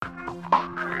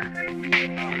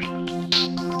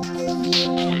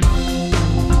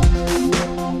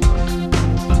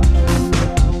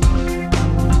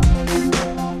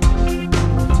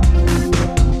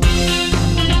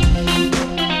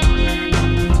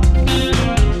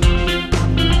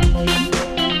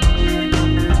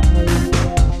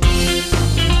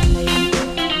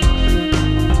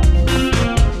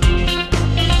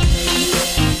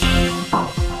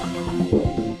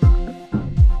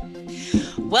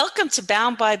Welcome to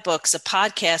Bound by Books, a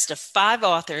podcast of 5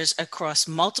 authors across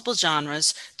multiple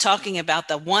genres talking about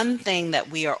the one thing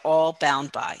that we are all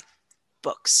bound by,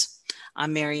 books.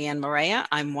 I'm Marianne Morea.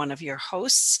 I'm one of your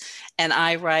hosts, and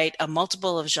I write a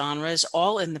multiple of genres,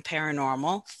 all in the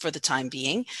paranormal for the time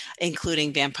being,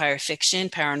 including vampire fiction,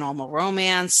 paranormal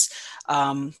romance,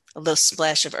 a little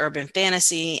splash of urban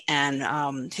fantasy,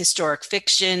 and historic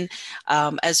fiction,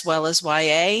 as well as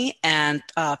YA and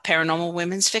paranormal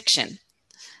women's fiction.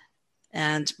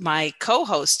 And my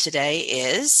co-host today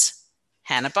is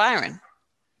Hannah Byron.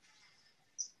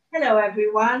 Hello,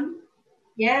 everyone.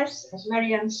 Yes, as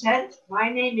Marianne said, my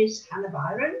name is Hannah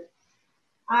Byron.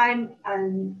 I'm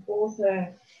an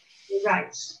author who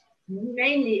writes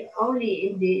mainly only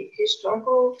in the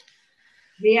historical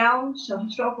realm, so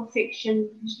historical fiction,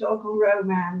 historical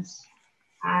romance,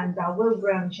 and I will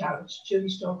branch out to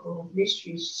historical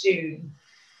mysteries soon.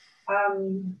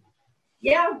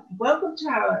 Welcome to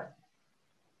our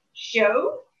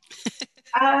show.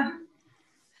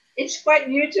 It's quite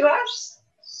new to us,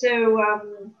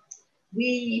 so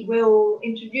we will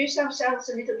introduce ourselves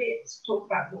a little bit, talk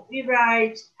about what we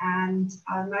write, and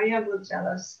Maria will tell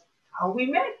us how we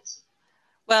met.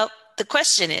 Well, the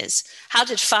question is, how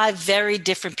did 5 very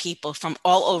different people from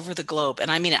all over the globe,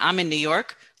 and I mean, I'm in New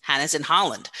York, Hannah's in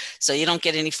Holland, so you don't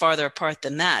get any farther apart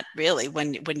than that, really,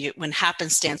 when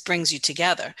happenstance brings you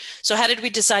together. So how did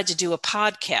we decide to do a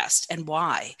podcast, and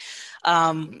why?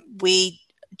 We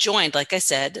joined, like I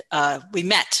said, we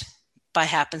met by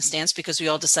happenstance because we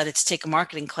all decided to take a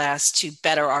marketing class to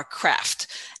better our craft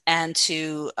and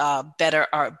to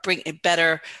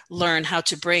better learn how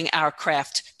to bring our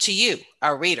craft to you,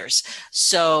 our readers.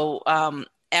 So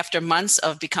after months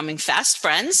of becoming fast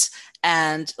friends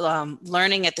and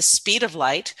learning at the speed of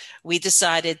light, we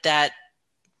decided that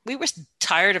we were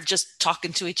tired of just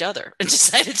talking to each other and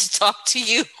decided to talk to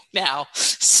you now.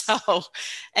 So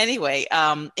anyway,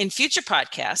 in future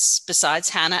podcasts, besides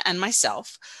Hannah and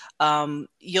myself,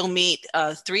 you'll meet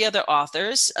 3 other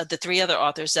authors, the 3 other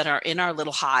authors that are in our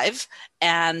little hive,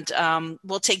 and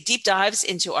we'll take deep dives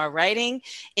into our writing,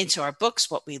 into our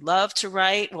books, what we love to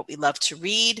write, what we love to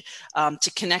read,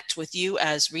 to connect with you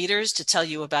as readers, to tell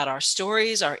you about our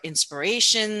stories, our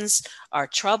inspirations, our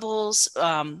troubles,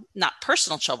 not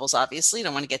personal troubles, obviously.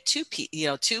 Don't want to get too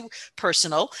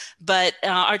personal, but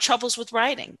our troubles with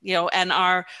writing, and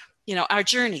our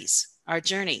journeys. Our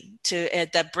journey to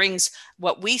that brings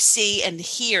what we see and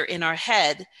hear in our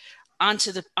head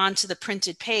onto the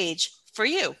printed page for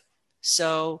you.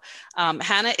 So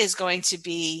Hannah is going to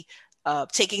be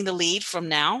taking the lead from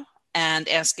now and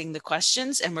asking the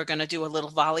questions, and we're going to do a little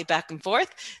volley back and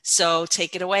forth. So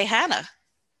take it away, Hannah.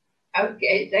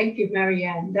 Okay, thank you,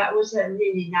 Marianne. That was a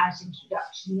really nice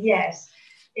introduction. Yes,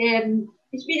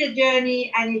 it's been a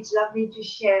journey, and it's lovely to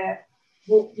share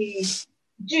what we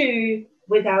do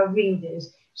with our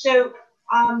readers. So,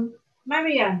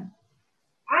 Marianne,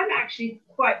 I'm actually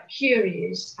quite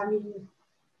curious. I mean,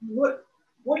 what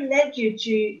led you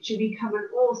to become an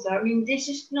author? I mean, this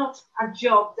is not a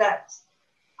job that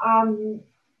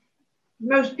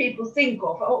most people think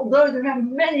of, although there are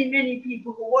many, many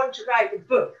people who want to write a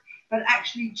book, but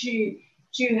actually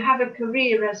to have a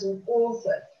career as an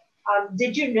author.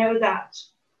 Did you know that,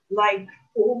 like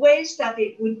always, that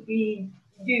it would be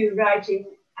you writing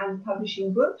and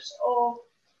publishing books, or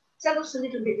tell us a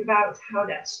little bit about how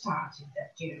that started,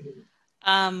 that journey?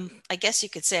 I guess you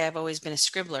could say I've always been a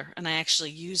scribbler, and I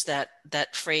actually use that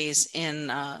phrase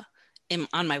on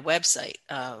my website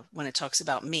when it talks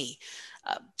about me.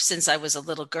 Since I was a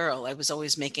little girl, I was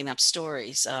always making up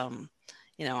stories.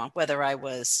 Whether I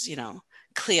was,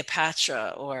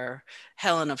 Cleopatra or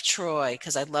Helen of Troy,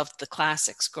 because I loved the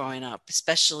classics growing up,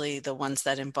 especially the ones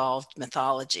that involved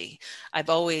mythology. I've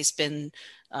always been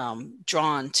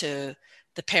drawn to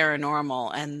the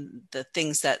paranormal and the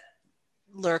things that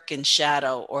lurk in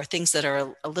shadow, or things that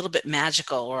are a little bit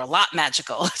magical, or a lot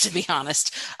magical, to be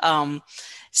honest.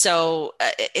 So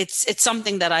it's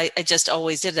something that I just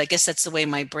always did. I guess that's the way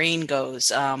my brain goes.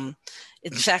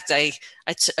 In fact,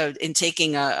 in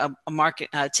taking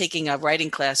taking a writing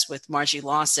class with Margie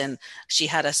Lawson, she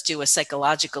had us do a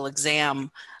psychological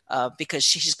exam because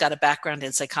she's got a background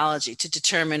in psychology, to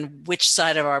determine which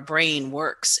side of our brain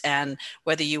works and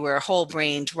whether you were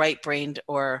whole-brained, right-brained,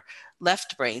 or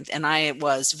left-brained. And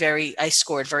I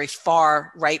scored very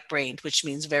far right-brained, which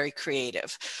means very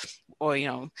creative, or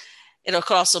it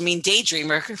could also mean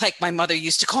daydreamer, like my mother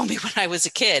used to call me when I was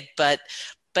a kid. But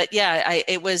yeah,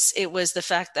 it was the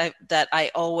fact that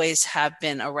I always have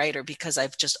been a writer, because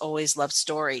I've just always loved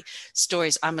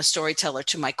stories. I'm a storyteller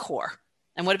to my core.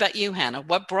 And what about you, Hannah?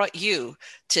 What brought you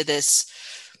to this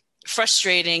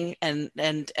frustrating and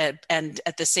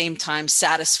at the same time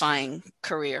satisfying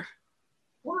career?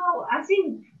 Well, I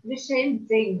think the same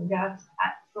thing that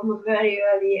from a very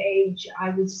early age, I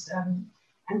was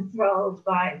enthralled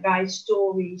by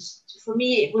stories. For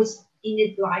me, it was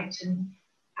Enid Blyton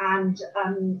and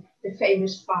the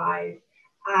famous five.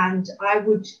 And I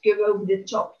would go over the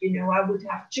top, I would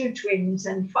have two twins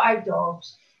and five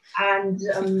dogs and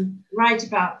write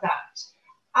about that.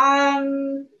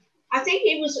 I think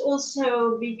it was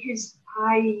also because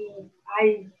I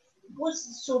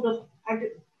was sort of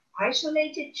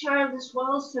isolated child as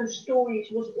well. So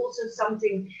stories was also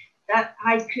something that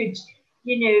I could,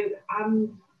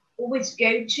 always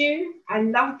go to. I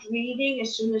loved reading.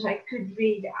 As soon as I could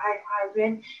read, I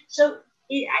read. So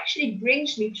it actually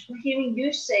brings me to hearing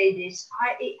you say this.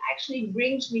 It actually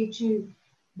brings me to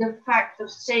the fact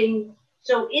of saying,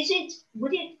 so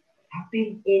would it have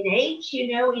been innate?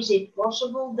 Is it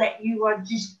possible that you are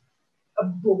just a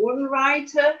born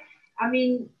writer? I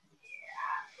mean,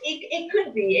 it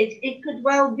could be. It could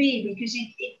well be because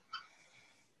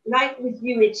like with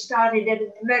you, it started at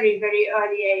a very, very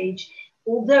early age.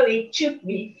 Although it took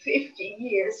me 50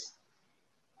 years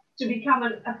to become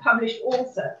a published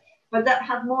author, but that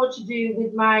had more to do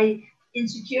with my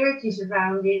insecurities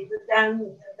around it than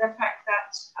the fact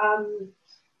that,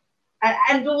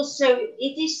 and also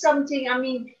it is something, I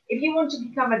mean, if you want to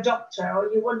become a doctor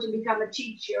or you want to become a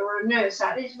teacher or a nurse,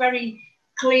 that is very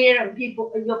clear, and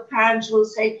your parents will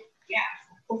say, yeah,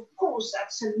 of course,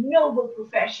 that's a noble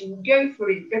profession, go for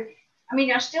it. But I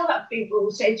mean, I still have people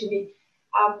who say to me,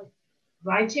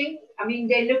 writing, I mean,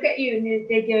 they look at you and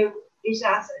they go, is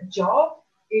that a job?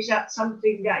 Is that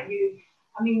something that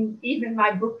I mean, even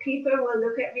my bookkeeper will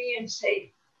look at me and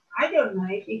say, I don't know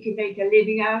if you can make a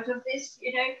living out of this,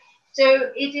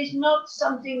 So it is not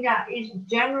something that is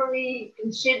generally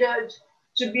considered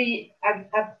to be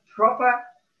a proper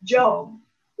job.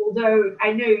 Although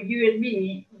I know you and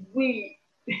me, we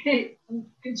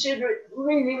consider it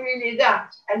really, really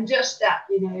that and just that,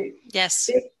 Yes.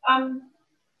 But,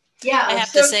 yeah. I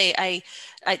have to So say, I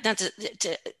not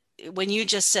when you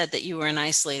just said that you were an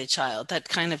isolated child, that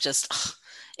kind of just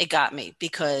it got me,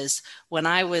 because when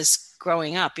I was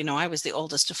growing up, I was the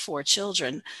oldest of four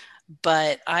children,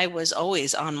 but I was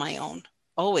always on my own,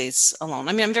 always alone.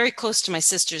 I mean, I'm very close to my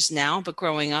sisters now, but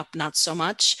growing up, not so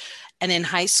much. And in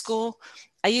high school,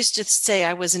 I used to say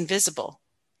I was invisible,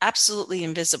 absolutely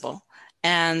invisible.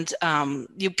 And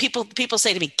people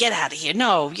say to me, "Get out of here!"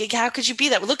 No, how could you be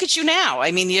that? Well, look at you now.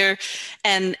 I mean,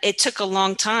 and it took a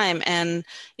long time. And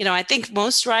I think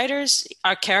most writers,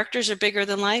 our characters are bigger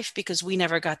than life because we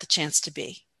never got the chance to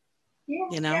be. yeah,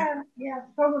 You know? yeah,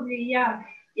 probably, yeah,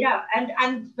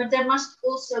 and but there must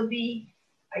also be,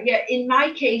 yeah. In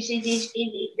my case,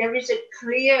 there is a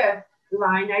clear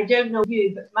line. I don't know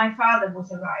you, but my father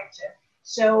was a writer,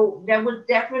 so there was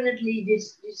definitely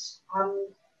this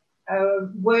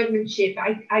wordmanship.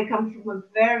 I come from a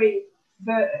very,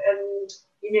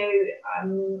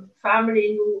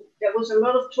 family who there was a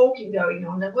lot of talking going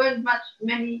on. There weren't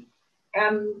many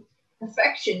um,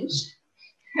 affections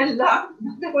and love.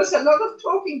 There was a lot of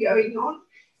talking going on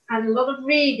and a lot of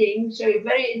reading, so a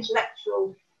very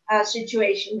intellectual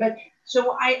situation. But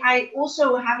so I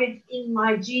also have it in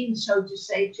my genes, so to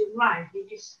say, to write,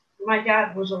 because my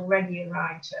dad was already a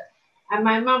writer. And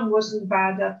my mum wasn't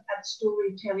bad at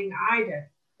storytelling either.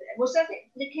 Was that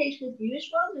the case with you as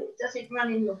well? Does it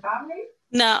run in your family?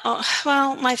 No,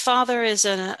 well, my father is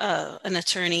an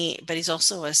attorney, but he's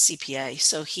also a CPA.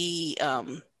 So he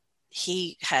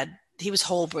was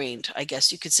whole brained, I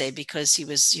guess you could say, because he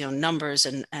was, numbers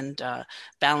and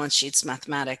balance sheets,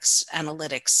 mathematics,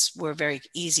 analytics were very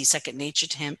easy, second nature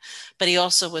to him. But he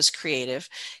also was creative.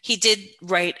 He did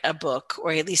write a book,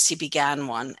 or at least he began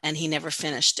one, and he never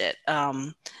finished it.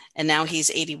 And now he's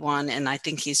 81, and I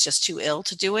think he's just too ill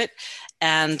to do it.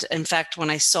 And in fact, when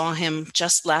I saw him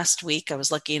just last week, I was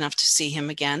lucky enough to see him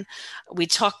again. We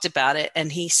talked about it,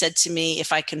 and he said to me,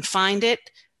 if I can find it,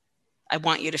 I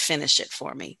want you to finish it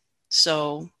for me.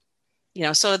 So,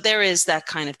 so there is that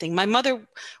kind of thing. My mother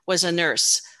was a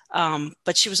nurse,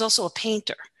 but she was also a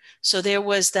painter. So there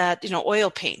was that, oil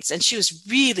paints, and she was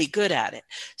really good at it.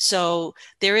 So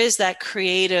there is that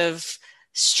creative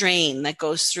strain that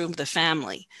goes through the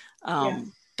family. Yeah,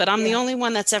 But I'm the yeah, only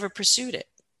one that's ever pursued it.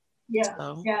 yeah,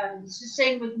 So. yeah. It's the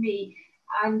same with me.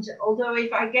 And although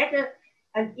if I get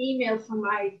an email from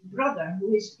my brother,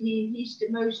 he's the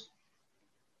most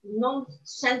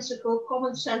nonsensical,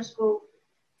 commonsensical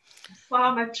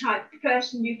farmer type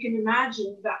person you can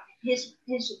imagine, but his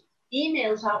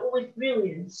emails are always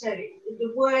brilliant. So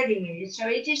the wording is, so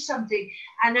it is something.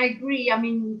 And I agree. I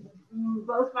mean,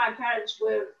 both my parents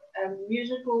were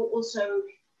musical, also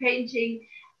painting,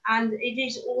 and it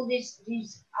is all these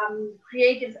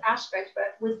creative aspects,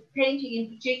 but with painting in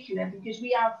particular, because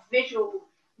we are visual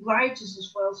writers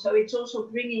as well. So it's also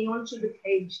bringing onto the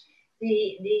page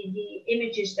the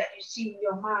images that you see in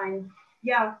your mind.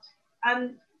 Yeah.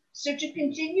 So to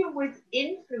continue with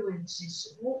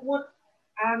influences, what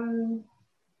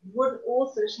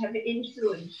authors have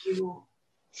influenced you?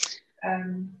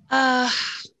 Well,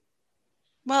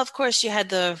 of course, you had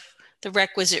the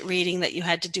requisite reading that you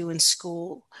had to do in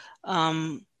school,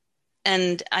 and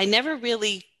I never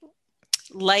really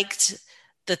liked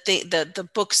the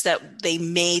books that they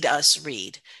made us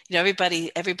read. You know,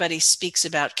 everybody speaks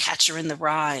about Catcher in the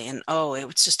Rye, and oh, it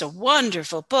was just a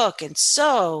wonderful book and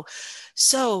so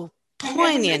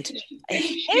poignant. I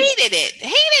hated it.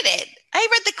 Hated it. I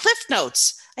read the Cliff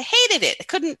Notes. I hated it. I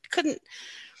couldn't.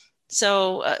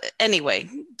 So anyway,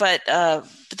 but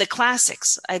the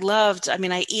classics I loved. I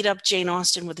mean, I eat up Jane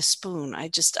Austen with a spoon. I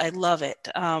love it.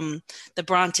 The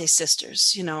Bronte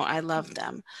sisters, you know, I love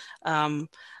them.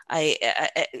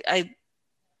 I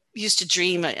used to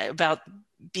dream about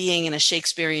being in a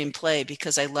Shakespearean play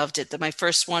because I loved it. My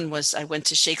first one was I went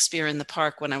to Shakespeare in the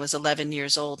Park when I was 11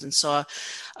 years old and saw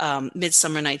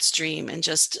Midsummer Night's Dream and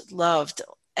just loved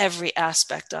every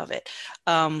aspect of it.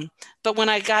 But when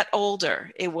I got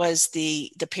older, it was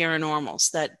the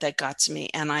paranormals that got to me,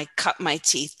 and I cut my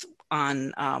teeth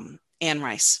on Anne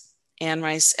Rice. Anne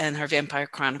Rice and her Vampire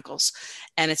Chronicles.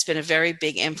 And it's been a very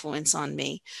big influence on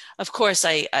me. Of course,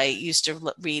 I used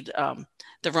to read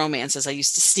the romances. I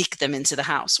used to sneak them into the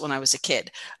house when I was a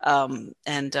kid.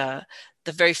 The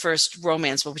very first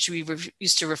romance, which we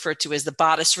used to refer to as the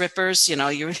bodice rippers, you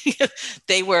know,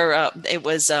 they were, it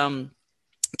was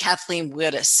Kathleen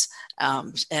Wittes,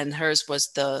 and hers was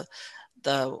the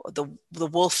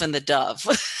wolf and the dove.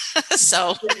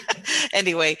 So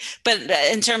anyway, but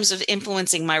in terms of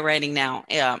influencing my writing now,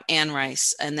 Anne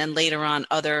Rice, and then later on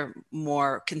other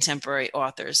more contemporary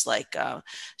authors like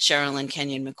Sherilyn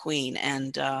Kenyon McQueen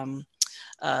and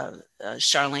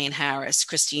Charlaine Harris,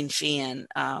 Christine Feehan,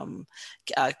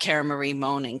 Kara Marie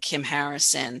Monin, Kim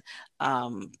Harrison,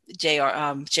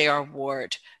 J.R.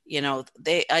 Ward. You know,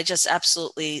 I just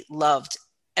absolutely loved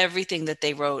everything that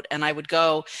they wrote. And I would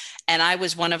go, and I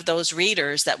was one of those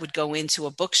readers that would go into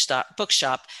a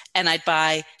bookshop and I'd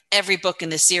buy every book in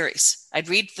the series. I'd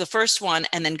read the first one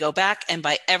and then go back and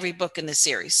buy every book in the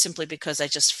series simply because I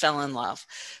just fell in love.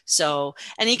 So,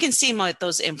 and you can see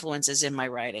those influences in my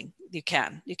writing. You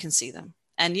can see them.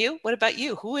 And you, what about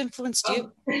you? Who influenced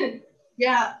you?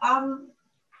 Yeah.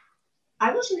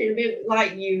 I was a little bit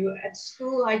like you. At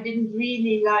school, I didn't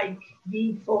really like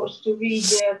being forced to read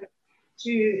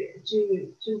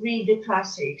to read the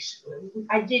classics.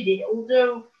 I did it,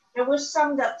 although there was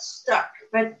some that stuck.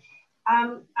 But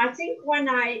I think when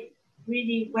I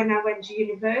went to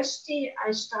university,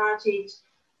 I started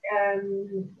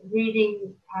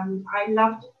reading. I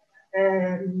loved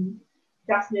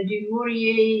Daphne du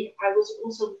Maurier. I was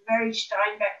also very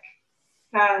Steinbeck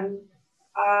fan.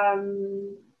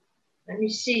 Let me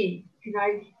see. Can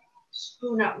I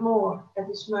spoon up more at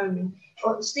this moment?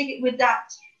 Or stick it with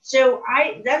that. So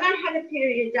I had a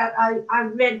period that I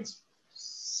read,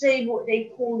 say, what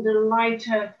they call the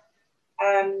lighter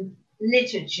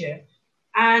literature.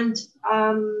 And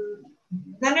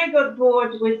then I got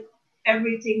bored with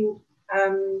everything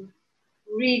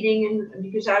reading, and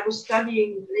because I was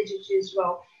studying literature as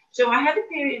well. So I had a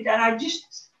period that I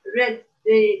just read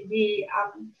the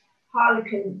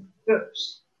Harlequin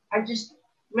books. I just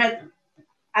read them.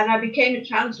 And I became a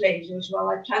translator as well.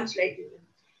 I translated them.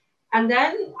 And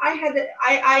then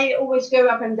I always go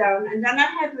up and down. And then I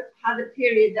have had a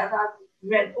period that I've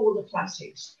read all the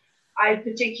classics. I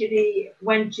particularly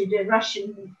went to the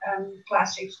Russian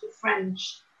classics, the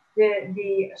French,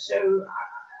 so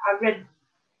I read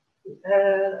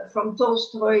from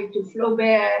Tolstoy to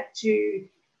Flaubert to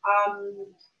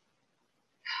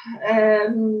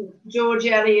George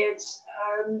Eliot.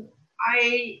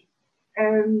 I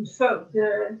thought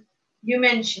you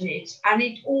mentioned it, and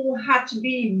it all had to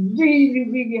be really,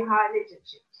 really high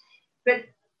literature. But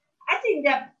I think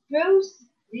that both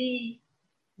the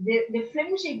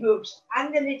flimsy books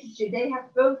and the literature, they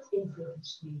have both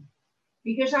influenced me,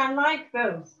 because I like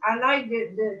both. I like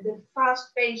the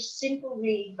fast-paced, simple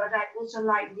read, but I also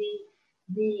like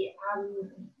the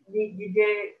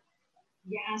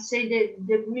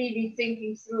really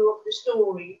thinking through of the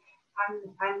story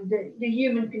and the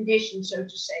human condition, so to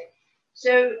say.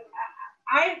 So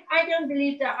I don't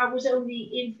believe that I was only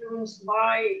influenced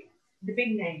by the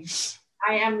big names.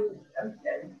 I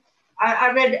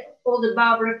read all the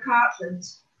Barbara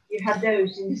Cartlands. You had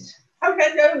those. I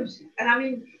read those. And I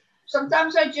mean,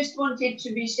 sometimes I just want it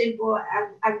to be simple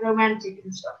and romantic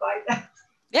and stuff like that.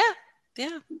 Yeah,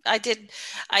 yeah, I did.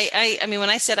 I mean, when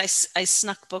I said I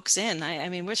snuck books in, I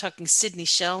mean, we're talking Sidney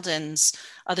Sheldon's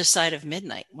Other Side of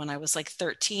Midnight when I was like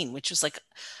 13, which was like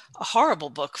a horrible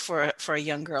book for a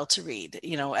young girl to read,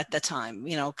 at the time,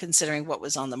 considering what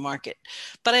was on the market.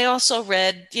 But I also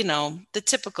read, the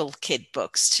typical kid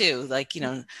books too, like,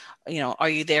 Are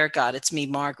You There, God? It's Me,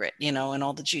 Margaret, and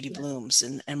all the Judy Yeah, Blooms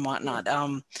and yeah, whatnot.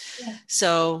 yeah.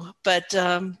 So, but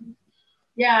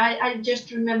Yeah, I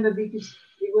just remember because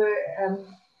they were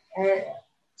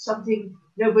something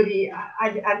nobody,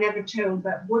 I never told,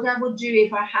 but what I would do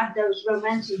if I had those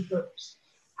romantic books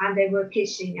and they were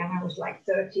kissing and I was like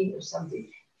 13 or something,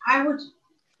 I would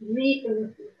read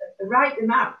them, write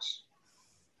them out,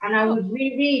 and I oh, would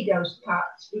reread those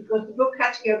parts because the book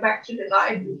had to go back to the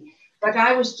library. But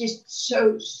I was just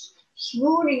so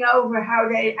swooning over how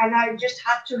they, and I just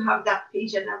had to have that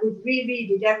piece, and I would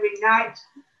reread it every night.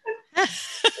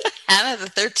 Hannah, the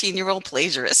 13-year-old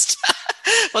plagiarist.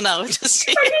 Well, no, just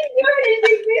I didn't do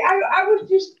anything. I was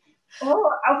just,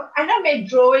 and I made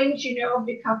drawings, of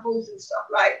the couples and stuff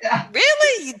like that.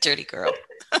 really, you dirty girl.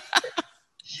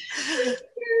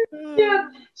 Yeah.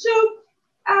 So,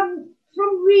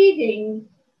 from reading,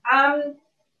 um,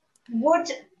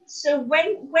 what? So when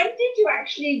did you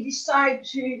actually decide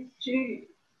to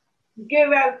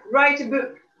go out, write a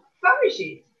book, publish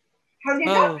it? How did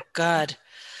that? Oh God.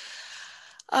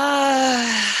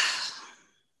 Uh,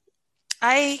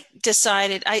 I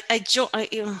decided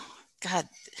God,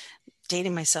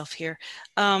 dating myself here.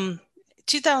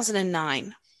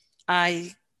 2009,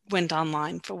 I went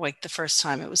online for like the first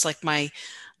time. It was like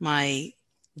my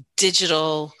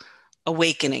digital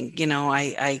awakening.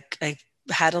 I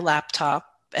had a laptop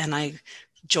and I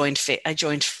joined. I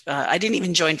didn't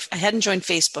even join. I hadn't joined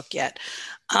Facebook yet,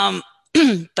 um,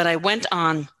 but I went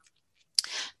on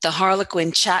the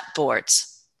Harlequin chat boards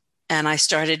and I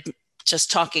started just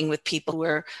talking with people who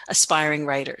were aspiring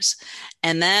writers.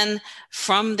 And then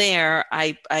from there,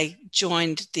 I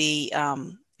joined it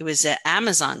was an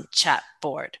Amazon chat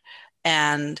board.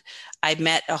 And I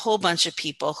met a whole bunch of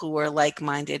people who were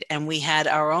like-minded, and we had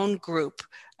our own group.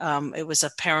 It was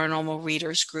a paranormal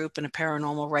readers group and a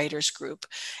paranormal writers group.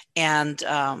 And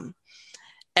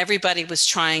everybody was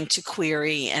trying to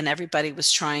query and everybody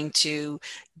was trying to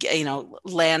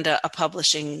land a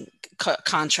publishing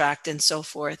contract and so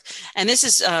forth. And this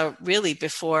is really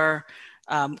before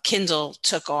Kindle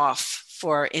took off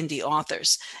for indie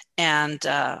authors. And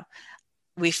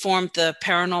we formed the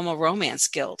Paranormal Romance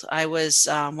Guild. I was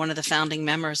one of the founding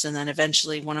members, and then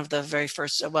eventually one of the very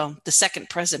first, the second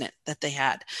president that they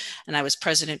had. And I was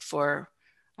president for,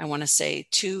 I want to say,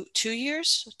 2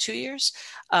 years.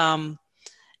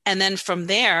 And then from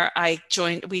there, I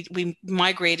joined. We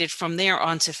migrated from there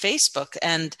onto Facebook,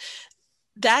 and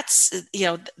that's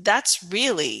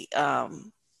really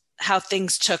how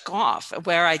things took off.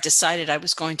 Where I decided I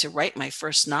was going to write my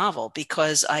first novel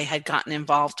because I had gotten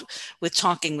involved with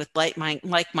talking with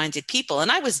like-minded people,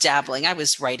 and I was dabbling. I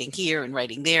was writing here and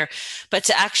writing there, but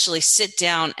to actually sit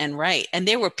down and write, and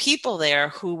there were people there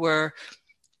who were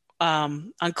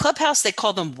on Clubhouse. They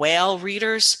call them whale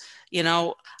readers.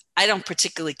 I don't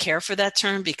particularly care for that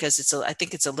term because I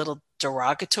think it's a little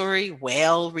derogatory.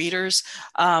 Whale readers.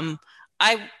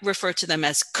 I refer to them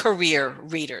as career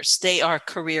readers. They are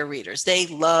career readers. They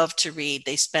love to read.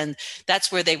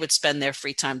 That's where they would spend their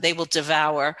free time. They will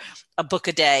devour a book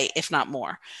a day, if not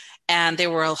more. And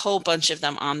there were a whole bunch of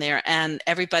them on there, and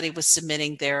everybody was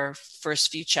submitting their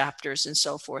first few chapters and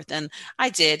so forth. And I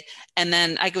did. And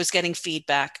then I was getting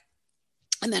feedback.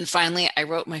 And then finally, I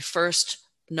wrote my first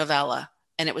novella,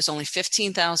 and it was only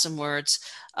 15,000 words,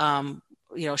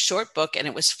 short book, and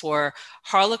it was for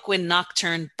Harlequin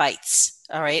Nocturne Bites.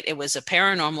 All right. It was a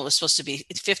paranormal. It was supposed to be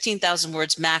 15,000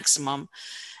 words maximum.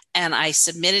 And I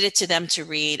submitted it to them to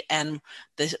read. And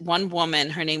the one woman,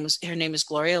 her name is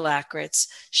Gloria Lakritz.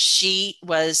 She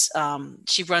runs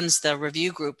the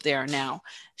review group there now.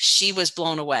 She was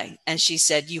blown away, and she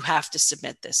said, "You have to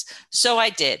submit this." So I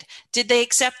did. Did they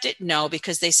accept it? No,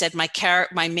 because they said my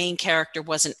main character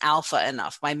wasn't alpha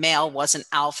enough. My male wasn't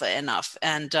alpha enough.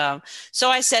 And so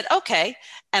I said, okay.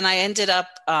 And I ended up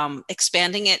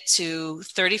expanding it to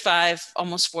 35,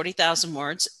 almost 40,000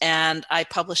 words. And I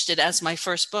published it as my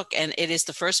first book. And it is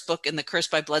the first book in the Cursed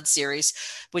by Blood series,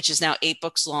 which is now 8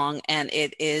 books long. And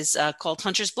it is called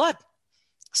Hunter's Blood.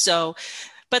 So,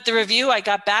 but the review I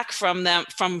got back from them,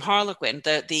 from Harlequin,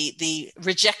 the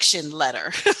rejection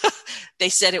letter, they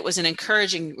said it was an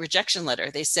encouraging rejection letter.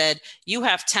 They said, "You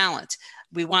have talent.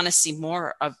 we want to see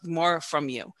more from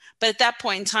you. But at that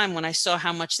point in time, when I saw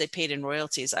how much they paid in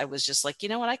royalties, I was just like, you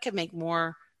know what, I could make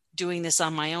more doing this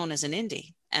on my own as an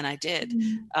indie. And I did.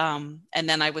 And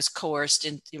then I was coerced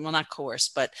well, not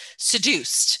coerced, but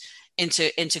seduced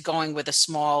into going with a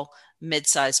small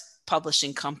mid-sized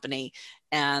publishing company.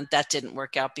 And that didn't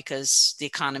work out because the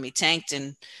economy tanked,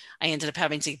 and I ended up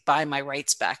having to buy my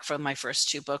rights back from my first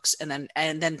 2 books, and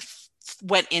then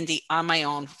went indie on my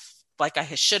own, like I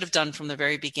should have done from the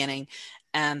very beginning.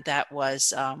 And that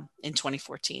was in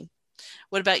 2014.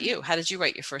 What about you? How did you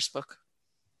write your first book?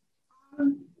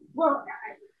 Well,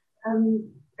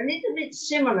 a little bit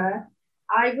similar.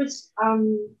 I was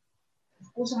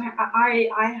also I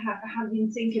have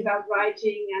been thinking about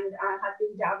writing, and I have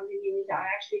been dabbling in it. I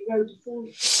actually wrote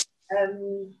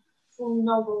a full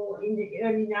novel in the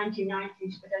early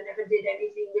 1990s, but I never did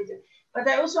anything with it. But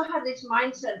I also had this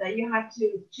mindset that you had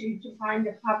to find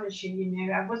a publisher.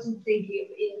 I wasn't thinking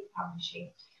of indie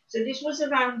publishing. So this was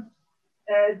around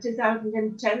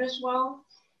 2010 as well,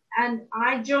 and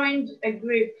I joined a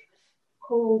group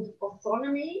called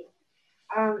Autonomy,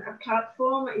 a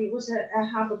platform. It was a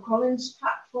HarperCollins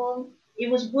platform. It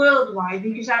was worldwide,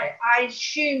 because I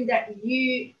assumed that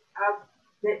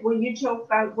that what you talked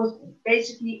about was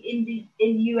basically in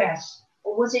the US,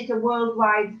 or was it a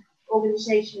worldwide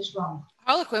organization as well?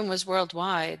 Harlequin was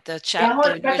worldwide. The chat,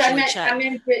 yeah, but I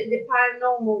meant the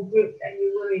paranormal group that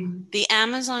you were in. The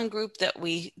Amazon group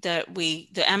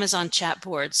the Amazon chat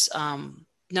boards.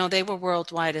 No, they were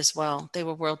worldwide as well.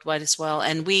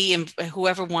 And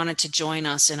whoever wanted to join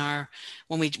us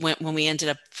when we ended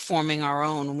up forming our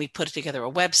own, when we put together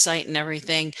a website and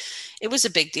everything, it was a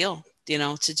big deal,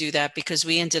 to do that, because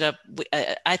we ended up,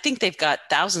 I think they've got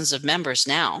thousands of members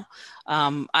now.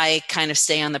 I kind of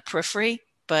stay on the periphery,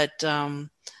 but,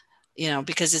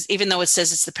 because even though it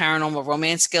says it's the Paranormal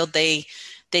Romance Guild, they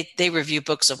review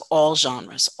books of all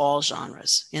genres,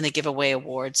 and they give away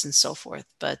awards and so forth.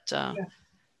 But,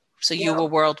 So you were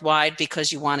worldwide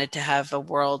because you wanted to have a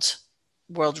world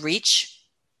reach?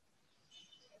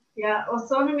 Yeah,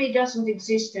 Autonomy doesn't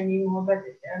exist anymore, but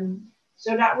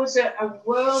so that was a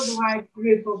worldwide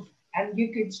group of, and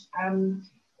you could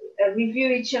review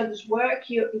each other's work.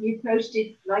 You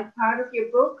posted like part of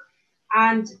your book,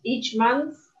 and each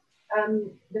month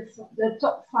the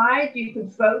top 5, you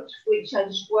could vote for each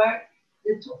other's work.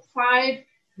 The top 5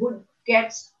 would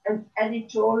get an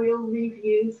editorial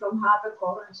review from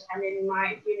HarperCollins, and it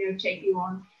might, take you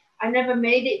on. I never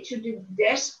made it to the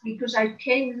desk because I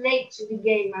came late to the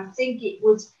game. I think it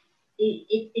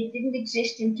didn't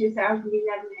exist in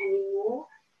 2011 anymore,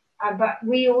 but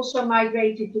we also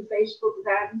migrated to Facebook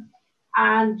then.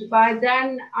 And by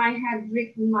then I had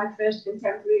written my first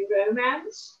contemporary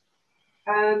romance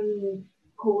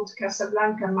called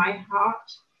Casablanca, My Heart.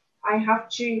 I have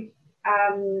to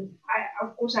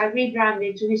I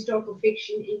rebranded to historical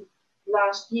fiction in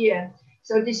last year,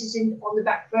 so this is on the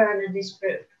back burner, this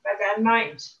book. But I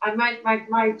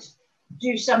might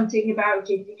do something about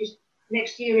it, because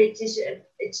next year it is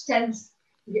its 10th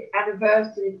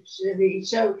anniversary,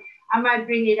 so I might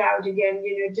bring it out again,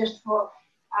 just for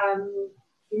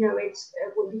it's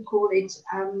what we call it,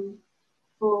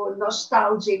 for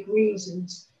nostalgic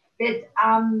reasons. But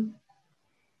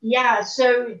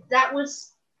so that was.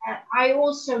 I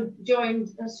also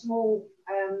joined a small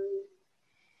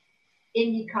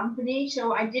indie company,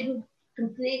 so I didn't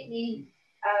completely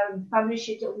publish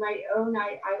it on my own.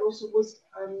 I also was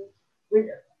with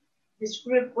this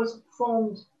group was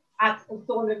formed at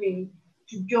Autonomy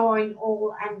to join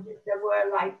all, and there were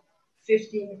like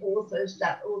 15 authors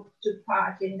that all took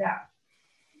part in that.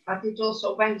 But it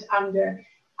also went under.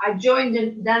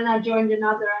 Then I joined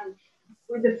another, and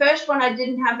with the first one, I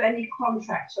didn't have any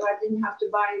contract, so I didn't have to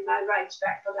buy my rights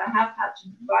back, but I have had to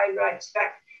buy rights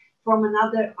back from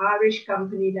another Irish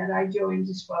company that I joined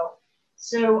as well.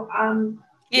 So,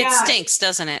 it stinks,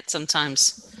 doesn't it,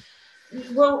 sometimes?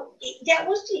 Well, that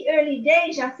was the early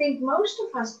days. I think most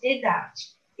of us did that.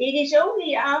 It is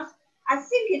only I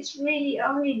think it's really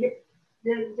only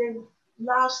the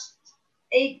last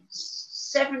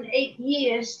 7, 8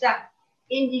 years that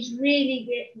indies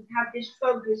really have this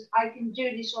focus. I can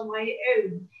do this on my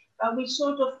own, but we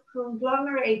sort of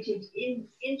conglomerated in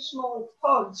small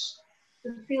pods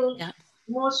to feel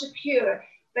more secure.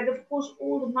 But of course,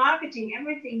 all the marketing,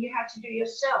 everything you had to do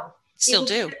yourself. Still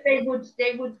do. They would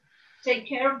take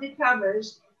care of the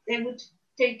covers. They would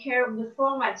take care of the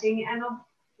formatting and of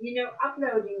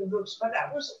uploading the books. But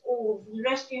that was all. The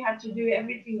rest you had to do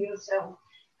everything yourself,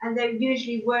 and they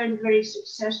usually weren't very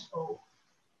successful,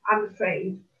 I'm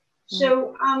afraid.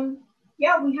 So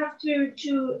we have to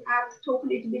talk a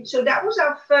little bit. So that was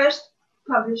our first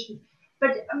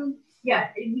But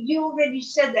yeah, you already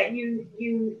said that you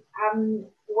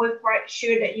were quite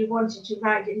sure that you wanted to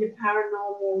write in the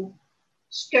paranormal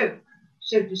scope,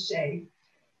 so to say.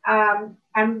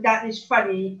 And that is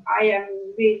funny. I am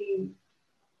really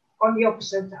on the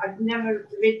opposite. I've never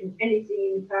written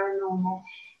anything in the paranormal,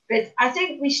 but I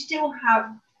think we still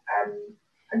have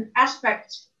an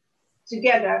aspect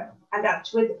together, and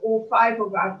that's with all five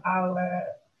of our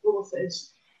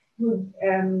authors who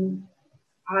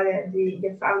are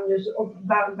the founders of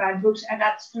Bound by Books, and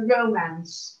that's the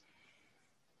romance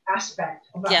aspect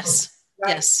of our book, Yes,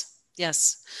 right?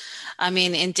 yes. I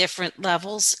mean, in different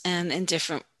levels and in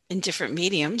different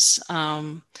mediums.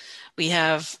 We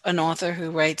have an author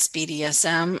who writes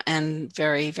BDSM and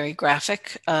very, very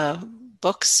graphic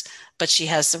books, but she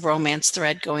has the romance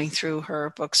thread going through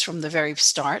her books from the very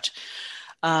start.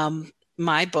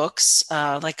 My books,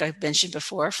 like I mentioned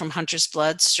before, from Hunter's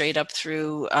Blood straight up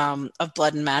through Of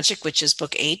Blood and Magic, which is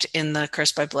book 8 in the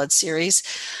Cursed by Blood series.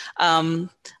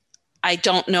 I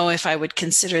don't know if I would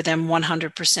consider them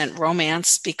 100%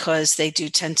 romance because they do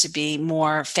tend to be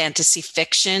more fantasy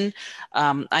fiction.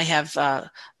 I have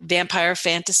vampire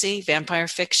fantasy, vampire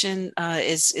fiction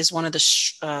is one of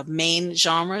the main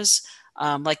genres.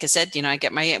 Like I said, I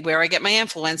get where I get my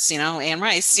influence. Anne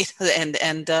Rice,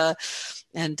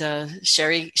 and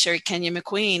Sherry Kenya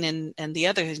McQueen and the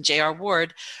other J.R.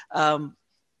 Ward.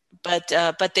 But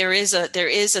there is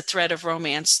a thread of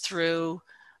romance through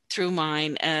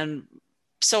mine, and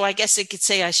so I guess I could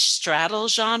say I straddle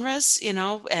genres,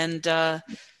 and do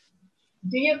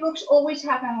your books always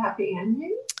have a happy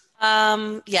ending?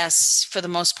 Yes, for the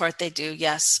most part they do.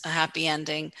 Yes, a happy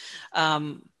ending.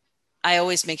 I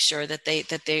always make sure that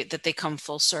they come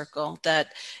full circle,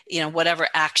 that whatever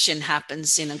action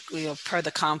happens per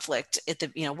the conflict,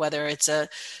 whether it's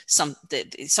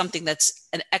something that's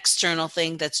an external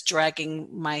thing that's dragging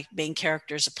my main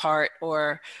characters apart,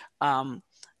 or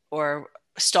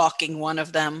stalking one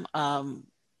of them,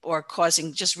 or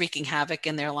just wreaking havoc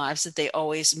in their lives, that they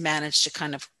always manage to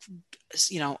kind of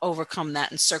overcome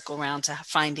that and circle around to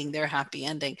finding their happy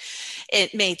ending.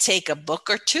 It may take a book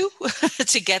or two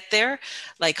to get there,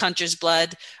 like Hunter's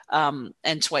Blood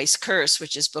and Twice Cursed,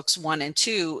 which is books 1 and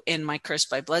 2 in my Cursed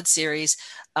by Blood series.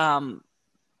 Hunter's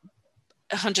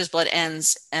Blood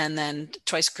ends, and then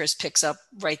Twice Cursed picks up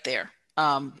right there.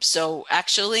 So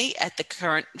actually, at the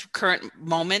current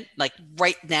moment, like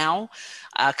right now,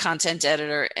 a content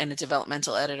editor and a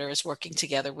developmental editor is working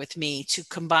together with me to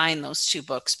combine those two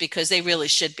books, because they really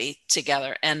should be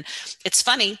together. And it's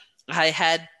funny, I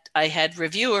had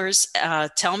reviewers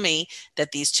tell me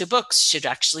that these two books should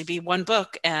actually be one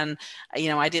book, and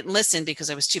I didn't listen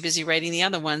because I was too busy writing the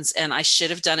other ones, and I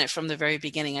should have done it from the very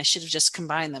beginning. I should have just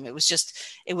combined them. It would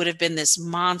have been this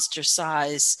monster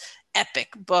size epic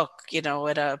book, at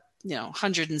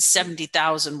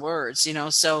 170,000 words,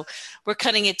 so we're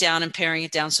cutting it down and paring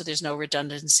it down so there's no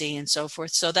redundancy and so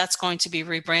forth. So that's going to be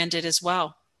rebranded as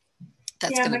well.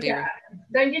 That's going to be.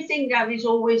 Don't you think that is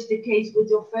always the case with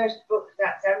your first book,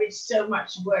 that there is so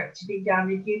much work to be done?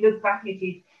 If you look back at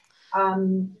it,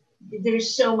 there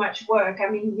is so much work. I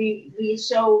mean, we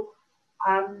so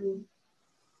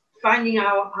finding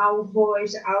our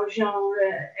voice, our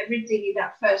genre, everything in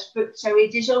that first book. So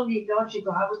it is only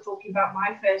logical. I was talking about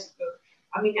my first book.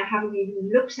 I mean, I haven't even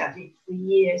looked at it for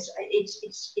years.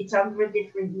 It's under a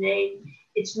different name.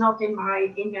 It's not in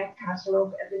my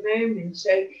catalogue at the moment.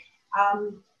 So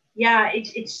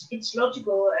it's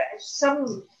logical.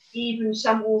 Some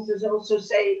authors also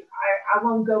say I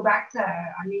won't go back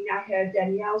there. I mean, I heard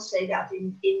Danielle say that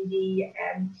in the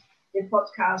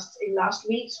podcast, in last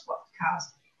week's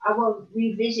podcast. I won't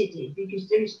revisit it because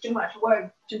there is too much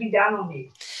work to be done on it.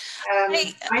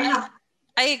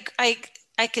 I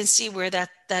can see where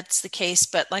that's the case,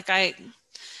 but like that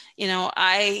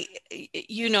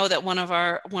one of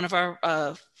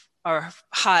our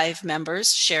Hive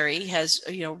members, Sherry, has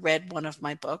read one of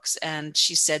my books, and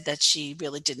she said that she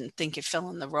really didn't think it fell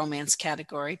in the romance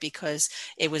category because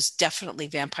it was definitely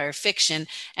vampire fiction,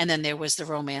 and then there was the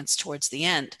romance towards the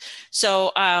end.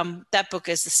 So that book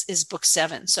is book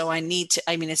 7. So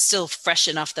it's still fresh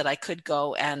enough that I could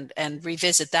go and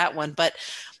revisit that one, but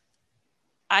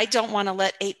I don't want to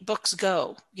let 8 books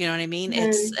go. You know what I mean?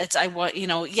 It's I want,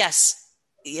 yes.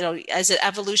 As an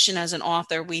evolution as an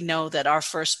author, we know that our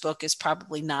first book is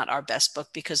probably not our best book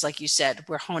because, like you said,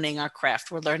 we're honing our craft,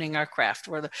 we're learning our craft,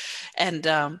 but at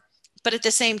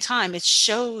the same time, it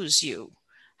shows you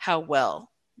how well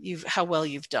you've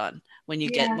done when you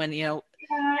when you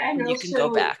can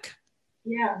go back.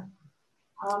 Yeah,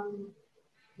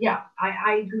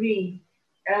 I agree.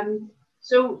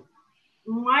 So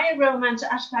my romance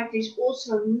aspect is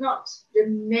also not the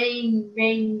main,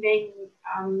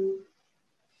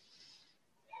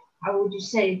 how would you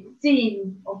say,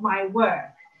 theme of my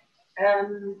work.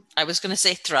 I was going to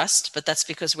say thrust, but that's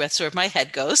because that's where my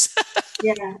head goes.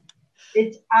 Yeah,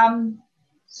 it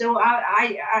so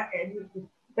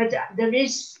but there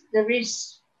is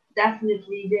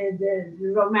definitely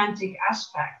the romantic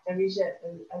aspect. There is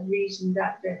a reason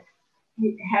that the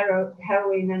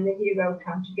heroine and the hero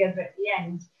come together at the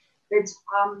end. But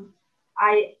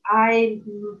I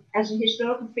as a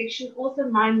historical fiction author,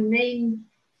 my main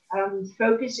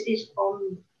focus is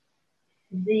on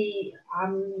the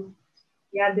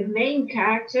the main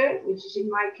character, which is in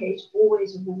my case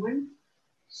always a woman.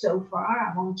 So far,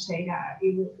 I won't say that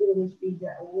it will always be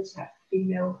that I always have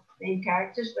female main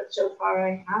characters, but so far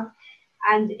I have.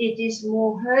 And it is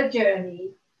more her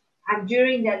journey. And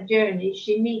during that journey,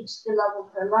 she meets the love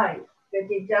of her life. But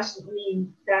it doesn't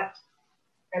mean that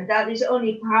that is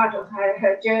only part of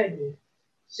her journey.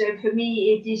 So for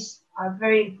me, it is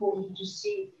very important to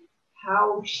see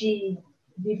how she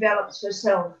develops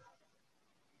herself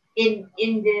in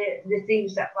the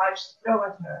things that life throw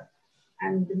at her.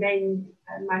 And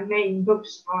my main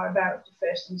books are about the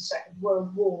First and Second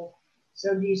World War.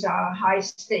 So these are high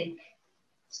stakes,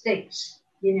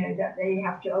 that they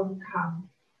have to overcome.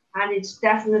 And it's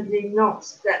definitely not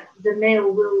that the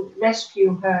male will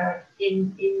rescue her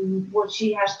in what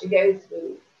she has to go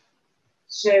through.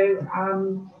 So,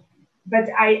 but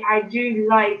I do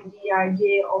like the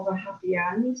idea of a happy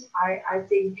end. I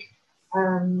think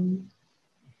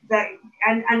that,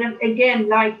 and again,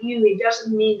 like you, it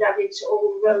doesn't mean that it's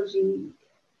all rosy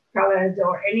colored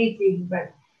or anything,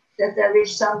 but that there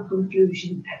is some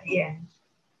conclusion at the end.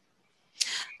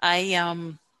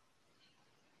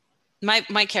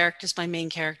 My characters, my main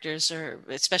characters, or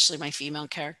especially my female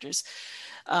characters,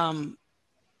 the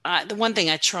one thing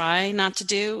I try not to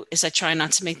do is I try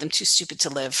not to make them too stupid to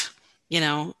live.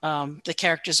 The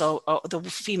characters, the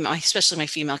female, especially my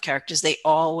female characters, they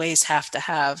always have to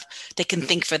have, they can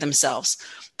think for themselves.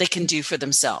 They can do for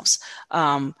themselves.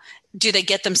 Do they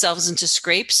get themselves into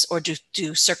scrapes, or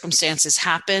do circumstances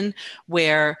happen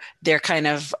where they're kind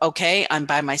of, okay, I'm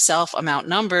by myself, I'm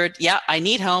outnumbered. Yeah, I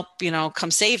need help,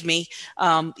 come save me.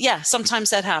 Yeah, sometimes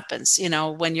that happens,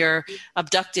 when you're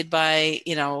abducted by,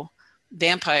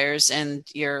 vampires and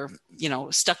you're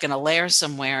stuck in a lair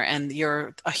somewhere and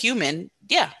you're a human.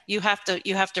 Yeah, you have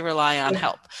to rely on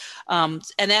help. And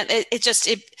that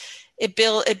it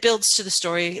builds to the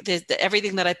story.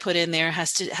 Everything that I put in there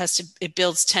has to it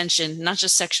builds tension, not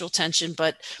just sexual tension,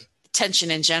 but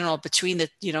tension in general between the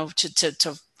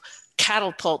to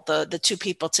catapult the two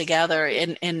people together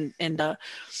in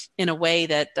a way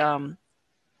that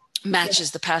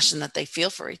matches the passion that they feel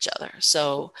for each other.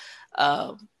 So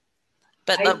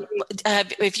but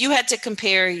if you had to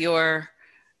compare your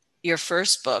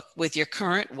first book with your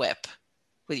current WIP,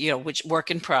 with which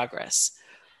work in progress,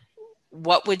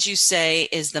 what would you say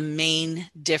is the main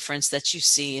difference that you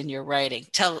see in your writing?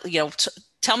 Tell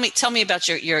me about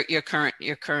your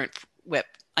current WIP.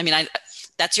 I mean,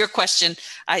 that's your question.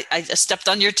 I just stepped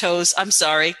on your toes. I'm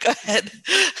sorry. Go ahead.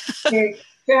 Okay.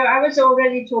 So I was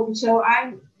already talking. So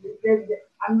I'm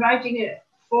writing a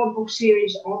 4-book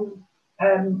series on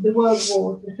the World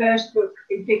War. The first book,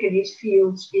 in Piccadilly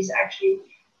Fields, is actually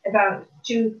about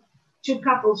two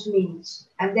couples meet,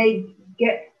 and they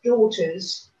get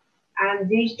daughters, and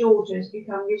these daughters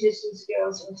become resistance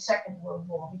girls in the Second World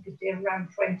War because they're around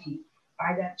 20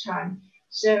 by that time.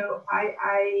 So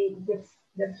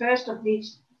the first of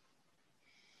these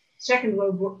Second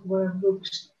World War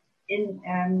books in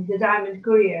the Diamond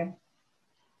Courier,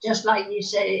 just like you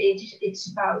say,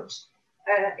 it's about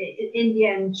in the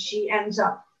end she ends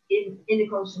up in a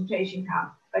concentration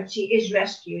camp, but she is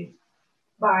rescued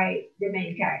by the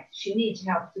main character. She needs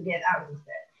help to get out of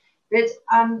there. But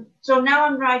so now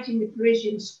I'm writing The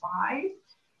Parisian Spy,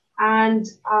 and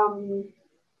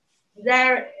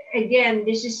there again,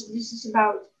 this is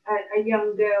about a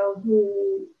young girl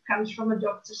who comes from a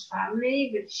doctor's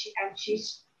family, but she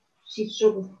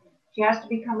has to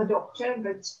become a doctor,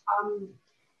 but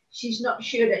she's not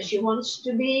sure that she wants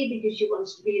to be, because she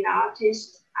wants to be an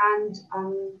artist, and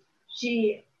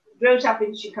she grows up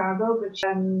in Chicago, but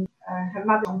her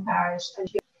mother's from Paris, and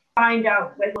she find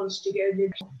out where she wants to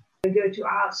go to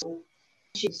art school.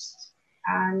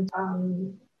 And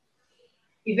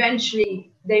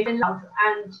eventually they fall in love,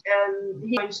 and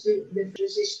he joins the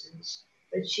resistance,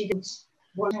 but she doesn't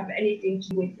want to have anything to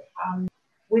do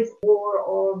with war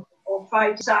or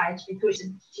fight sides, because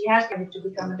she has to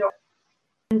become a doctor.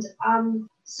 And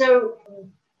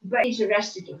but he's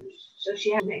arrested, so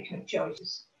she has to make her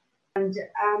choices. And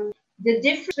the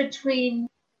difference between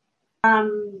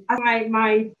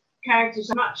my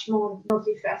characters are much more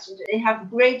multifaceted. They have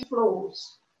great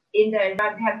flaws in their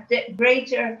life, have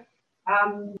greater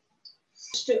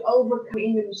to overcome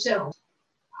in themselves.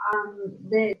 I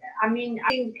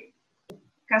think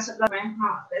Casablanca, my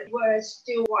heart, that were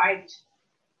still white.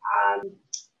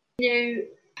 You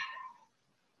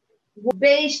know,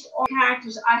 based on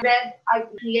characters I read, I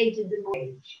created the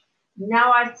knowledge.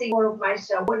 Now I think more of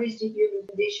myself. What is the human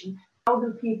condition? How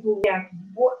do people react?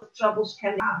 What troubles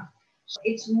can they have? So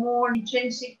it's more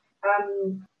intrinsic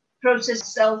process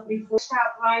itself before I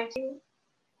start writing.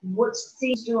 What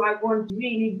things do I want to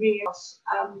really bring across?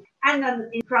 And then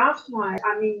in craft-wise,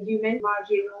 you mentioned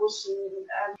Margie Lawson.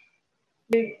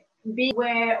 Be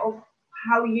aware of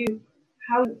how you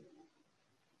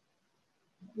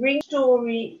bring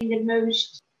story in the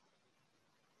most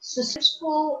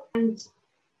successful and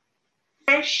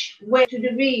fresh way to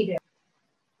the reader.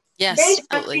 Yes, Basically,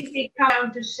 absolutely. I think it comes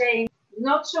down to saying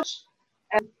not so much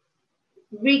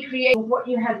recreate what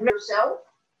you have read yourself,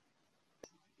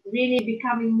 really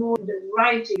becoming more the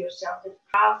writer yourself, the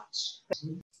crafts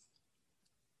person.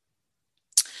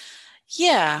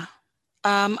 Yeah,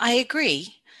 I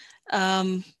agree.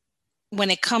 When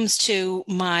it comes to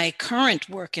my current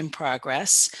work in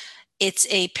progress, it's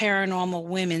a paranormal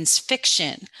women's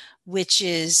fiction, which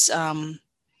is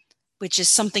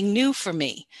something new for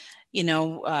me.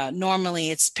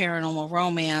 Normally it's paranormal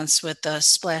romance with a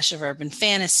splash of urban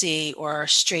fantasy or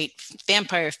straight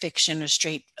vampire fiction or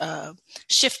straight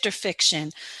shifter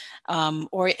fiction.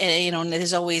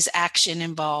 There's always action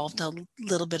involved, a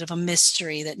little bit of a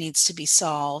mystery that needs to be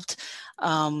solved.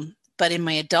 But in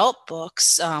my adult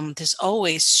books, there's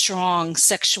always strong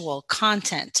sexual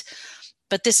content.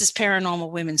 But this is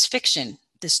paranormal women's fiction,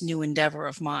 this new endeavor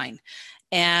of mine.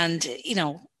 And,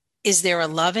 is there a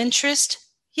love interest?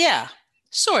 Yeah,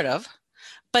 sort of.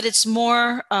 But it's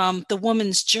more the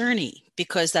woman's journey,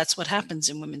 because that's what happens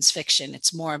in women's fiction.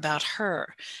 It's more about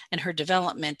her and her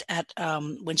development at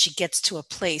when she gets to a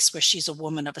place where she's a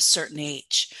woman of a certain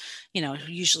age,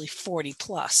 usually 40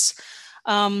 plus.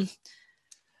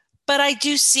 But I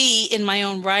do see in my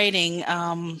own writing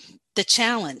the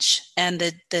challenge and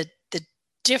the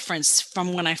difference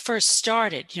from when I first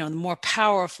started, the more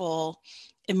powerful,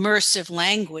 immersive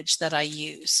language that I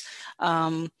use.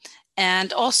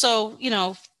 And also,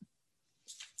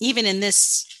 even in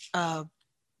this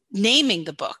naming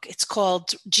the book, it's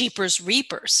called Jeepers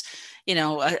Reapers,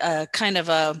 a kind of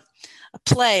a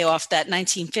play off that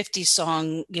 1950s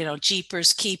song,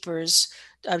 Jeepers Keepers,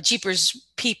 Jeepers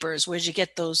Peepers. Where'd you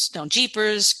get those? No,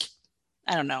 Jeepers,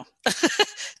 I don't know.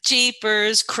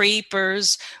 Jeepers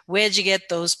Creepers, where'd you get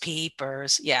those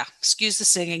peepers? Yeah, excuse the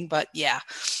singing, but yeah.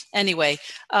 Anyway,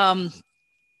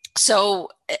 so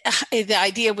the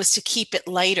idea was to keep it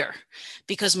lighter,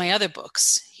 because my other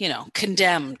books,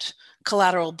 Condemned,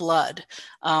 Collateral Blood,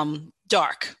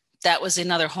 dark. That was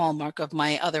another hallmark of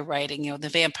my other writing, the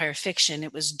vampire fiction.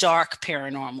 It was dark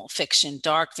paranormal fiction,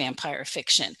 dark vampire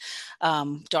fiction,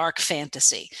 dark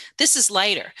fantasy. This is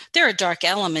lighter. There are dark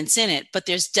elements in it, but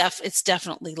it's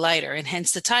definitely lighter, and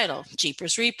hence the title,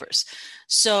 Jeepers Reapers.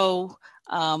 So,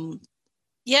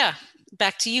 yeah,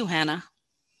 back to you, Hannah.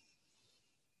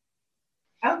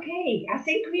 Okay, I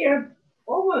think we are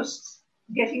almost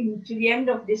getting to the end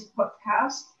of this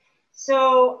podcast.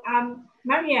 So,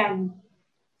 Marianne,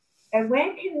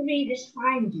 where can readers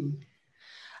find you?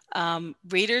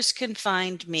 Readers can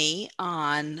find me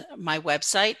on my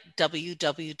website,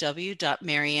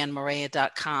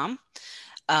 www.mariannemorea.com.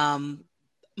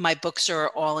 My books are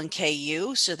all in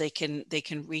KU, so they can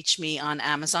reach me on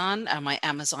Amazon, on my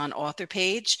Amazon author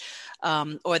page,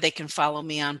 or they can follow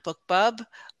me on BookBub,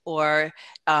 or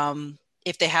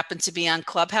if they happen to be on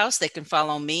Clubhouse, they can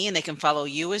follow me, and they can follow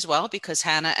you as well, because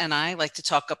Hannah and I like to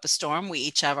talk up a storm. We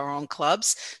each have our own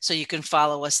clubs, so you can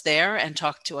follow us there and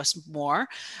talk to us more.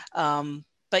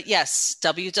 But yes,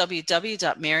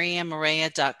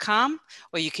 www.mariannemorea.com,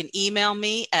 or you can email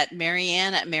me at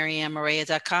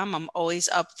marianne@mariannemorea.com. I'm always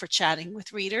up for chatting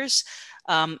with readers.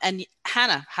 And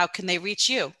Hannah, how can they reach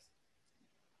you?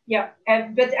 Yeah,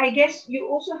 but I guess you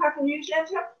also have a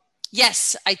newsletter?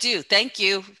 Yes, I do. Thank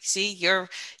you. See, you're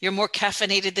more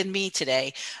caffeinated than me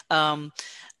today.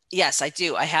 Yes, I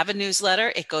do. I have a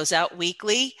newsletter. It goes out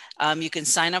weekly. You can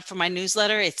sign up for my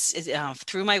newsletter. It's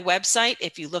through my website.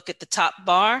 If you look at the top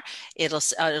bar,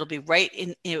 it'll be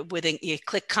right within. You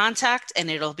click contact,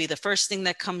 and it'll be the first thing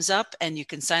that comes up. And you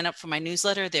can sign up for my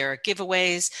newsletter. There are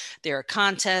giveaways. There are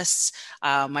contests.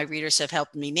 My readers have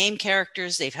helped me name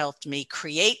characters. They've helped me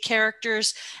create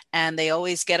characters, and they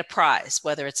always get a prize,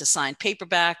 whether it's a signed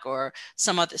paperback or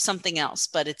something else.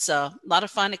 But it's a lot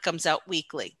of fun. It comes out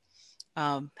weekly.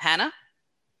 Hannah?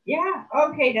 Yeah,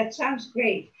 okay, that sounds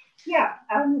great. Yeah,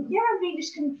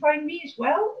 readers can find me as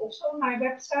well. Also on my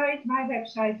website. My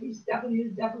website is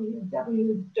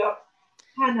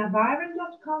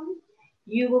www.hannahbyron.com.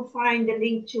 You will find a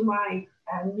link to my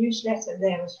newsletter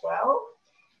there as well.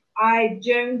 I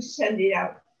don't send it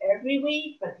out every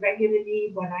week, but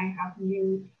regularly when I have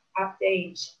new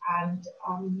updates and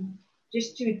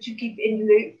just to keep in the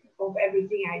loop of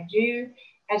everything I do.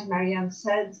 As Marianne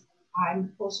said,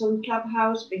 I'm also in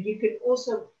Clubhouse, but you can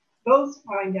also both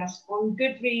find us on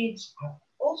Goodreads,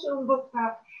 also on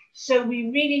BookBub. So we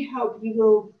really hope you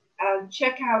will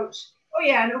check out. Oh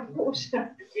yeah, and of course,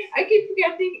 I keep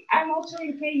forgetting, I'm also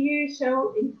in KU,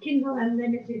 so in Kindle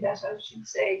Unlimited, as I should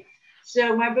say.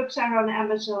 So my books are on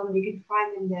Amazon, you can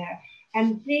find them there.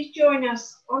 And please join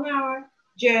us on our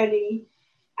journey,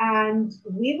 and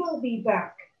we will be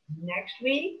back next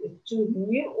week with 2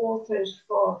 new authors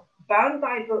for Bound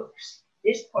by Books,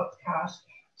 this podcast.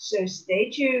 So stay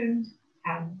tuned,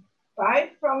 and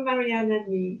bye from Marianne and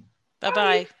me.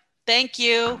 Bye-bye. Thank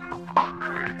you.